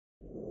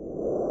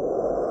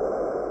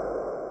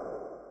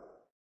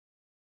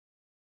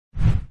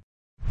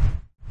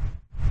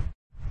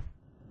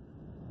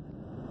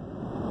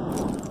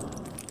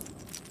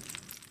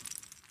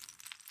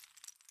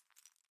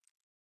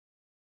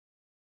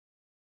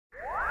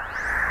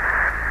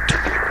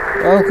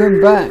Welcome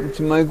back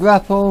to my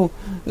Grapple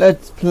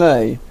Let's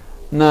Play.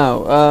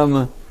 Now,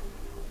 I'm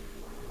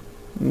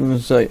gonna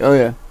say, oh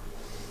yeah.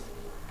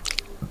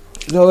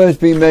 So there's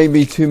been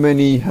maybe too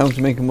many how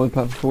to make a mod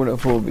pack for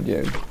Fallout 4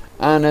 videos.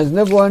 And there's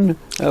another one,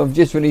 I've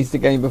just released the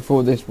game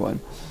before this one.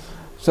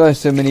 So there's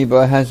so many, but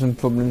I had some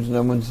problems and I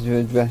wanted to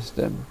address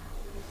them.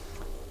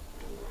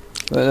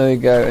 But there you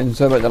go, and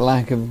so about the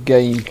lack of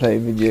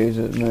gameplay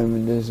videos at the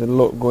moment, there's a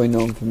lot going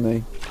on for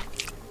me.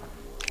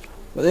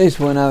 But this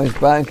one now is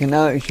back, and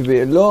now it should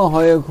be a lot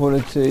higher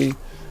quality,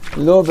 a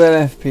lot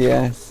better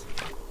FPS,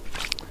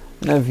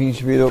 and everything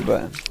should be a lot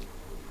better.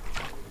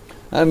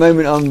 At the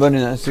moment I'm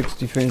running at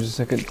 60 frames a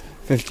second,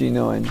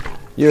 59.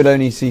 You'll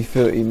only see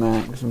 30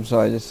 max, I'm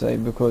sorry to say,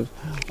 because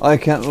I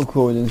can't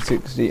record in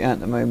 60 at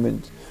the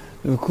moment.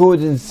 To record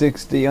in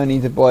 60 I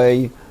need to buy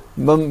a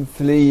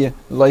monthly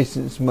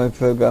license for my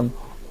program,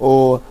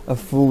 or a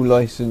full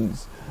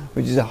license,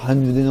 which is £100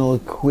 and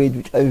odd quid,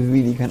 which I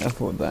really can't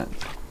afford that.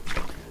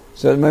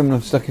 So at the moment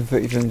I'm stuck in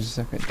 30 frames a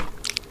second,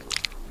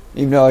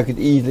 even though I could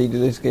easily do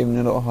this game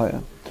in a lot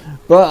higher.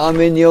 But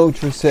I'm in the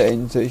ultra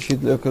setting, so it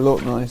should look a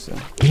lot nicer.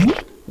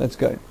 Let's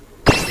go.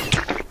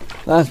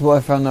 That's what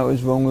I found out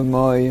was wrong with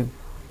my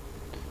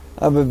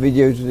other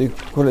videos with the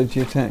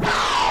quality of text.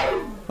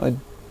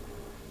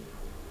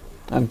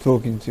 I'm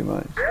talking too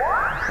much.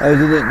 I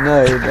didn't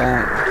know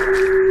that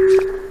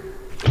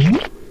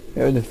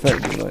it would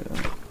affect me like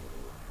that.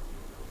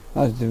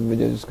 That's a different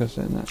video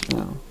discussing that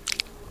now.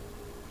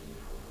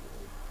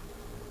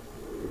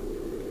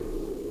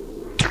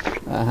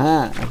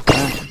 Aha, that's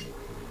that.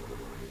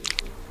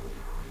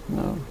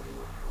 No.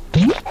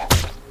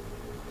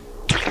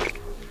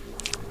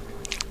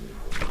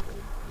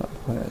 Up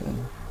higher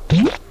then.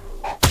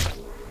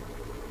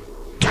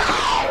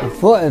 I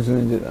thought I was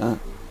going to do that.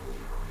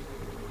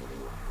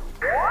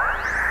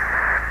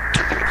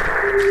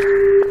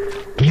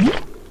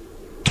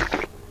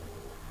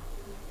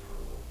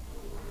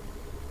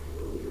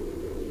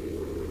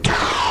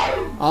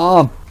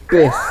 Ah,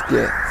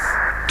 biscuits.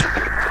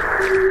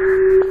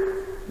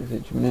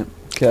 Just a minute.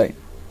 Okay.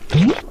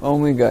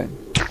 On we go.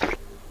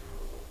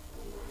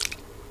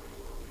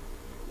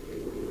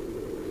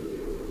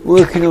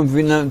 Working on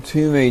bringing out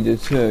Tomb Raider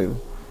 2.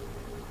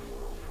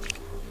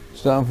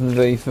 Starting from the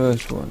very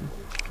first one.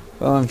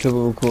 But I'm having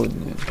trouble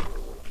recording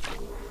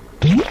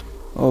it.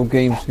 All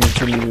games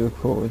continue to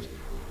record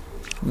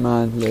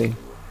madly.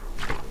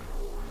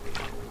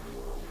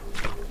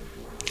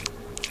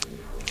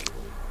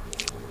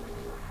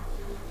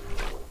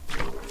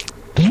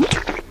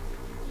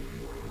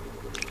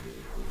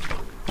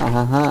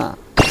 Haha.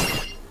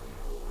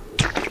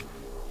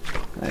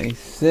 I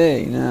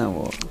see, now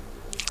what?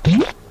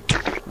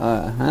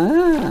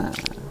 Aha.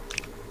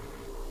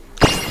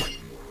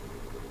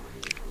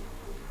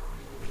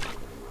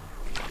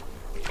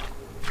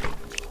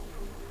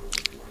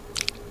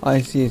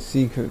 I see a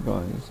secret,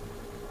 guys.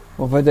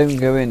 What if I don't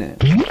go in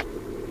it?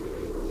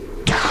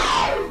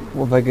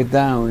 What if I go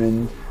down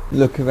and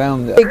look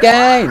around it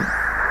again?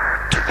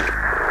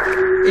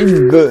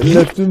 Invert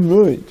left and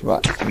right.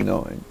 That's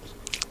nice.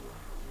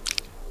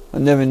 I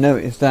never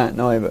noticed that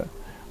neither.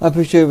 I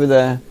push over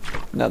there.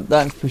 Now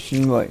that's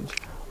pushing right.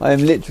 I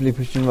am literally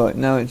pushing right.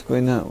 Now it's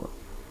going that way.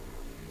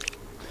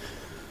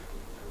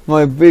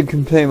 My big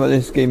complaint about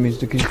this game is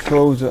the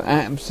controls are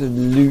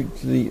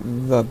absolutely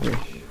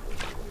rubbish.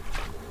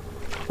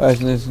 Right,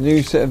 so there's a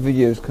new set of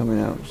videos coming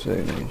out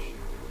soonish.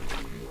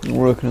 I'm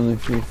working on a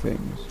few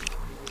things.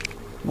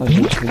 I'll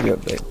do a video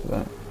update for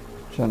that.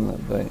 Channel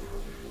update.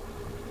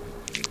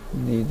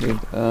 Needed.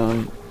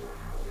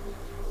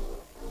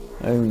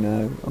 Oh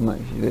no, I'm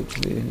actually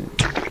literally in it.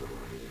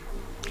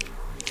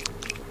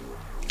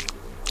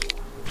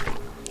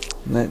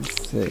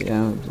 Let's see,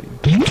 how do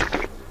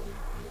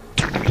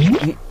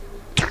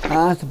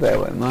that's a better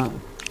way, Mark.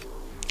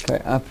 Okay,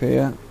 up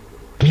here.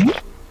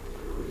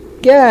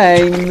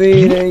 Game,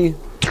 really?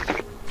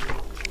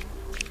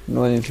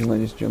 No, I didn't think I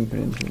just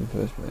jumping into it in the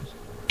first place.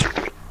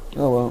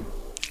 Oh well.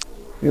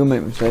 We all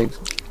make mistakes.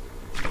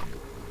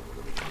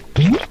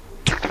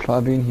 Part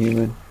of being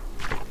human.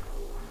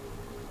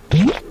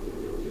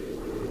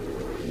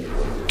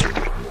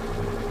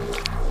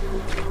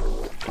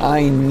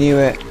 I knew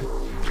it.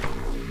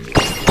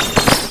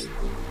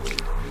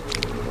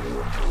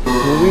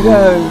 Here we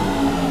go.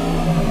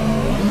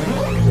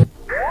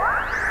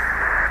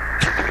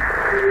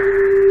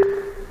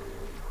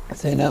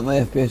 Saying that, my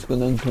FPS got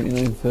down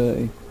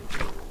 2930.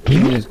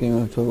 In this game I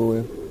have trouble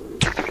with.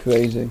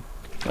 Crazy.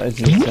 That is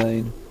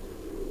insane.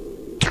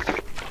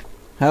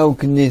 How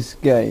can this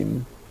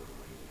game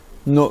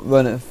not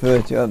run at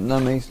 30 up?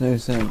 That makes no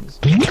sense.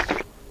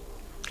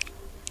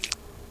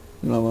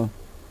 No well.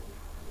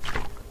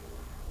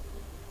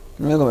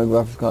 I got my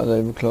graphics card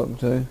overclocked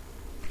too.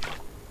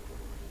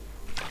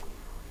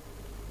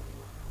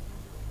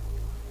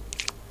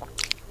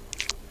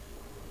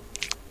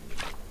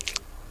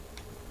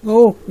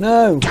 Oh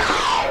no!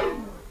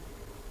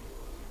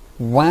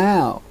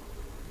 Wow!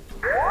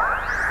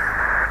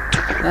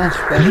 That's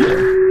better.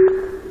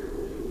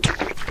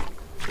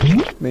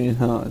 Meaning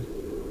hard.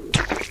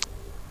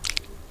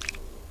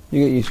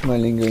 You get your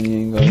smiling going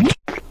in, guys.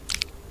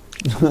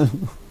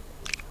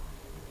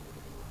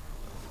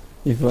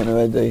 You've got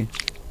already.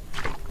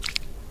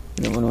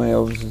 You don't want my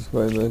old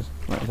subscribers.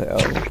 Might say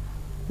old.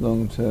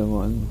 Long term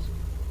ones.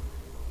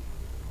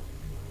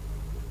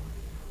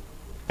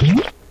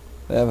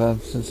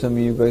 Some of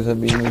you guys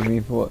have been with me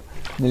for what,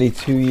 nearly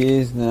 2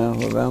 years now,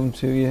 around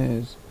 2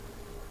 years.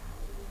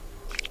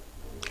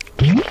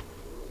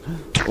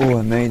 Oh,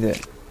 I made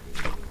it.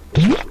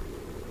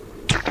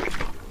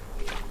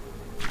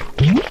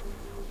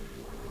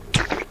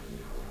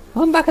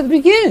 I'm back at the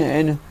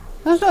beginning?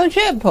 That's not a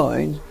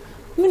checkpoint?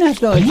 I mean,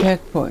 that's not a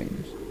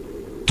checkpoint.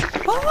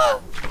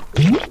 What?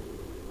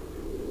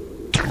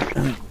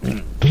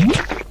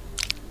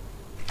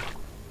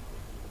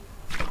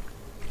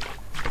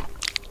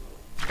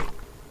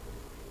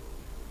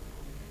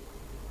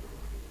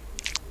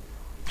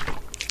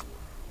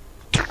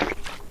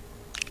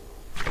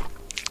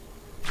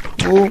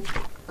 Oh,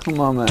 come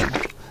on, man.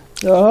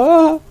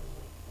 Ah!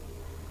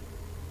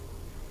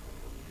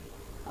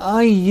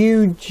 Are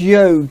you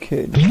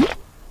joking?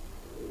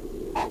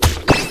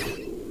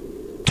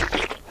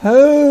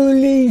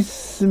 Holy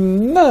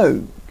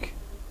smoke!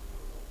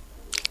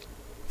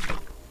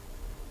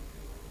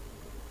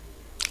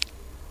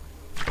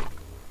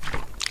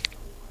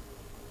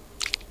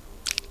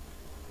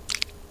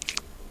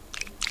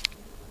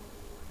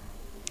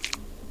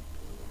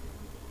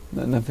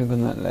 No, nothing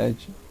on that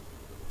ledge.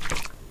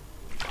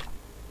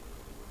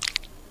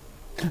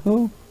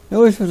 Oh, it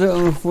always feels like I'm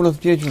gonna fall off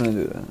the edge when I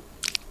do that.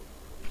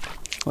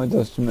 Well, it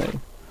does to me.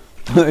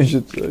 I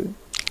should say.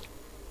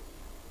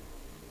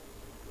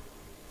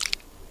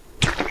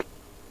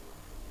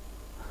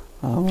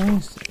 Oh, I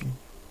see.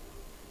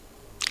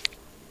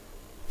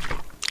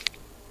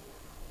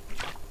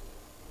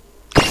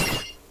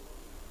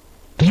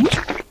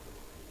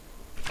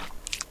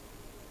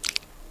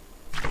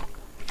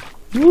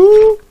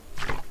 Woo!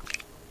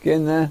 Get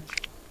in there.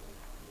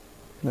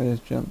 Let us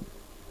jump.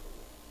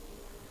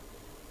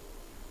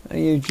 Are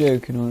you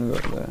joking when I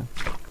got there?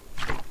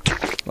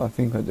 Well, I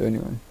think I do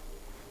anyway.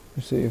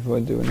 We'll see if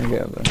I do when I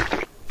get up there.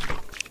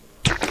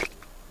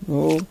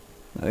 Oh,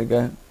 there we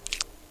go.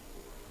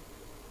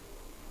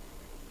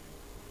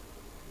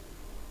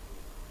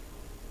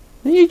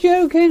 Are you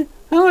joking?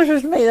 How am I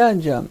supposed to make that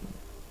jump?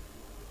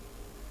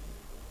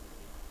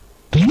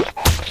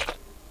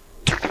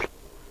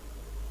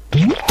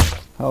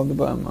 Hold the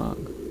button, Mark.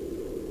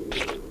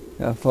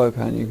 Yeah, a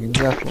 £5 you can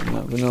grapple on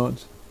that, but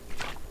not.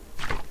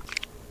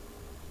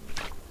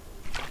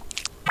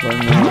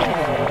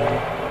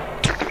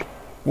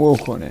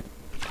 Walk on it.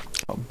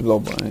 Oh,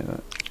 blob on it.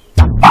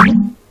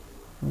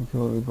 Okay,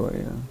 what have we got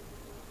here?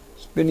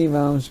 Spinny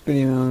round,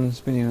 spinny round,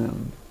 spinny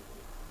round.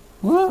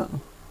 What?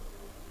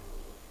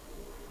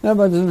 No,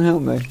 but that doesn't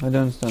help me. I don't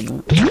understand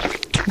that.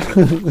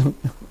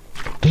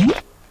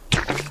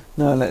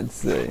 Now let's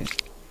see.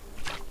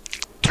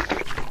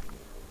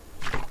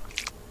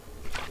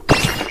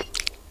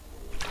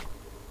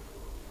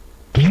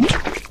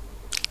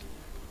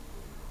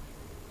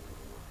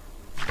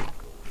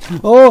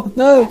 Oh,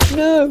 no,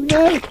 no,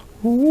 no!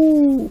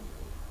 Ooh.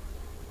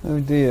 Oh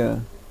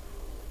dear.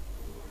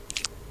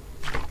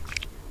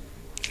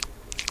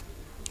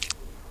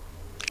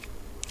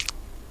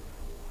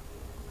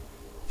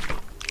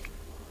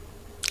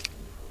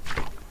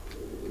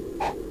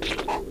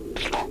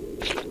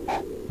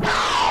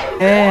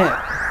 Yeah.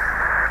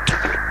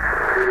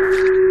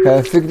 Okay,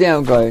 I figured it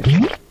out, guys.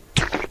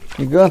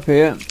 You go up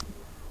here.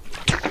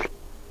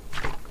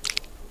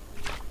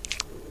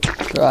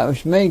 Right,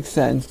 which makes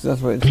sense because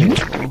that's what it's here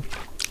for.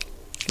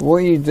 But what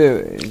you do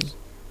is,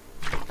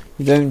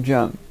 you don't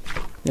jump,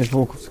 you just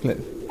walk off the cliff.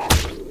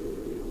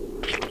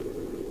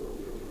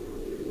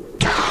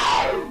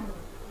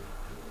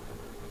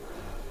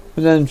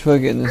 But then try to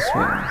get in the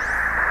swing.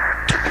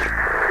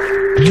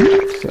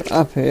 So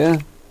up here,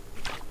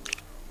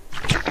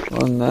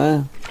 on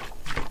there,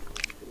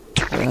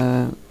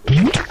 there,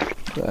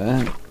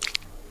 there.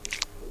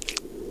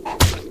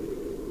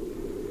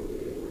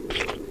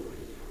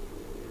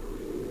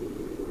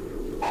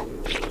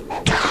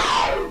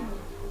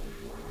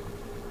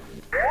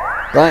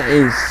 That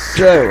is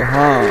so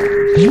hard.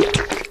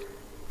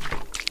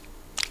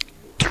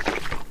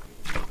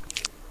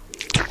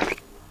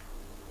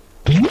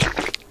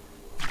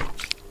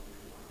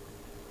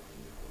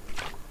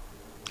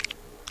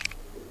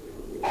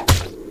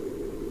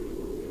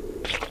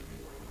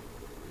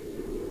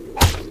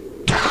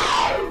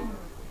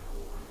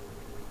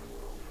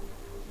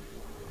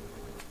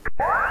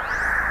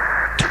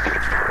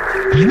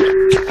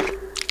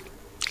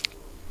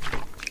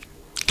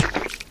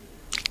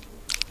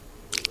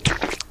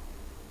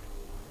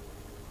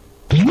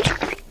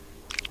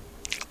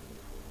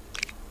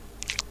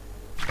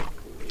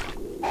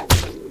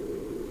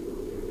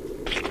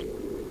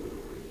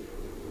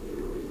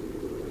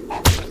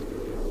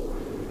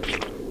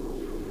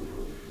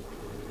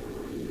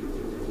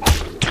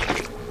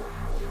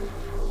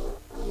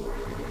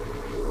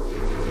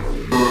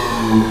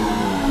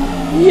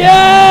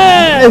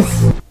 Yes!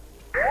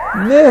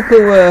 Miracle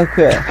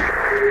worker!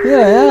 Yeah,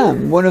 I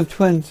am. 1 of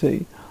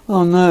 20.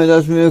 Oh no,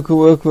 that's Miracle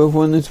Worker of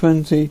 1 of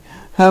 20.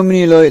 How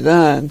many like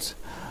that?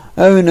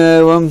 Oh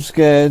no, I'm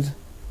scared.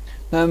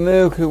 That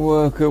Miracle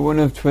Worker 1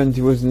 of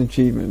 20 was an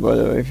achievement, by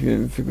the way, if you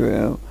didn't figure it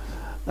out.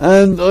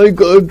 And I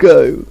gotta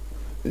go.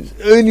 It's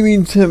only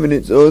been 10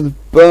 minutes odd,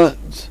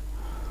 but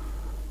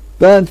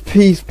that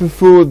piece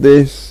before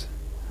this,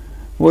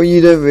 what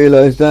you don't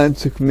realise, that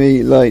took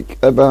me like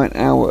about an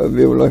hour of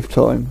real life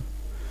time.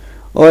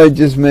 I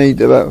just made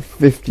about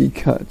 50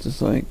 cuts or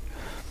something.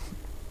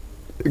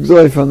 Because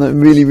I found that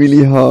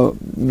really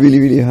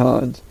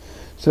hard.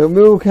 So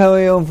we'll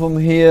carry on from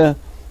here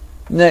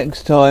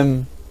next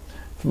time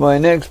for my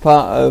next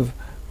part of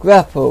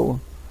Grapple.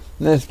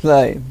 Let's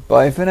play.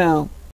 Bye for now.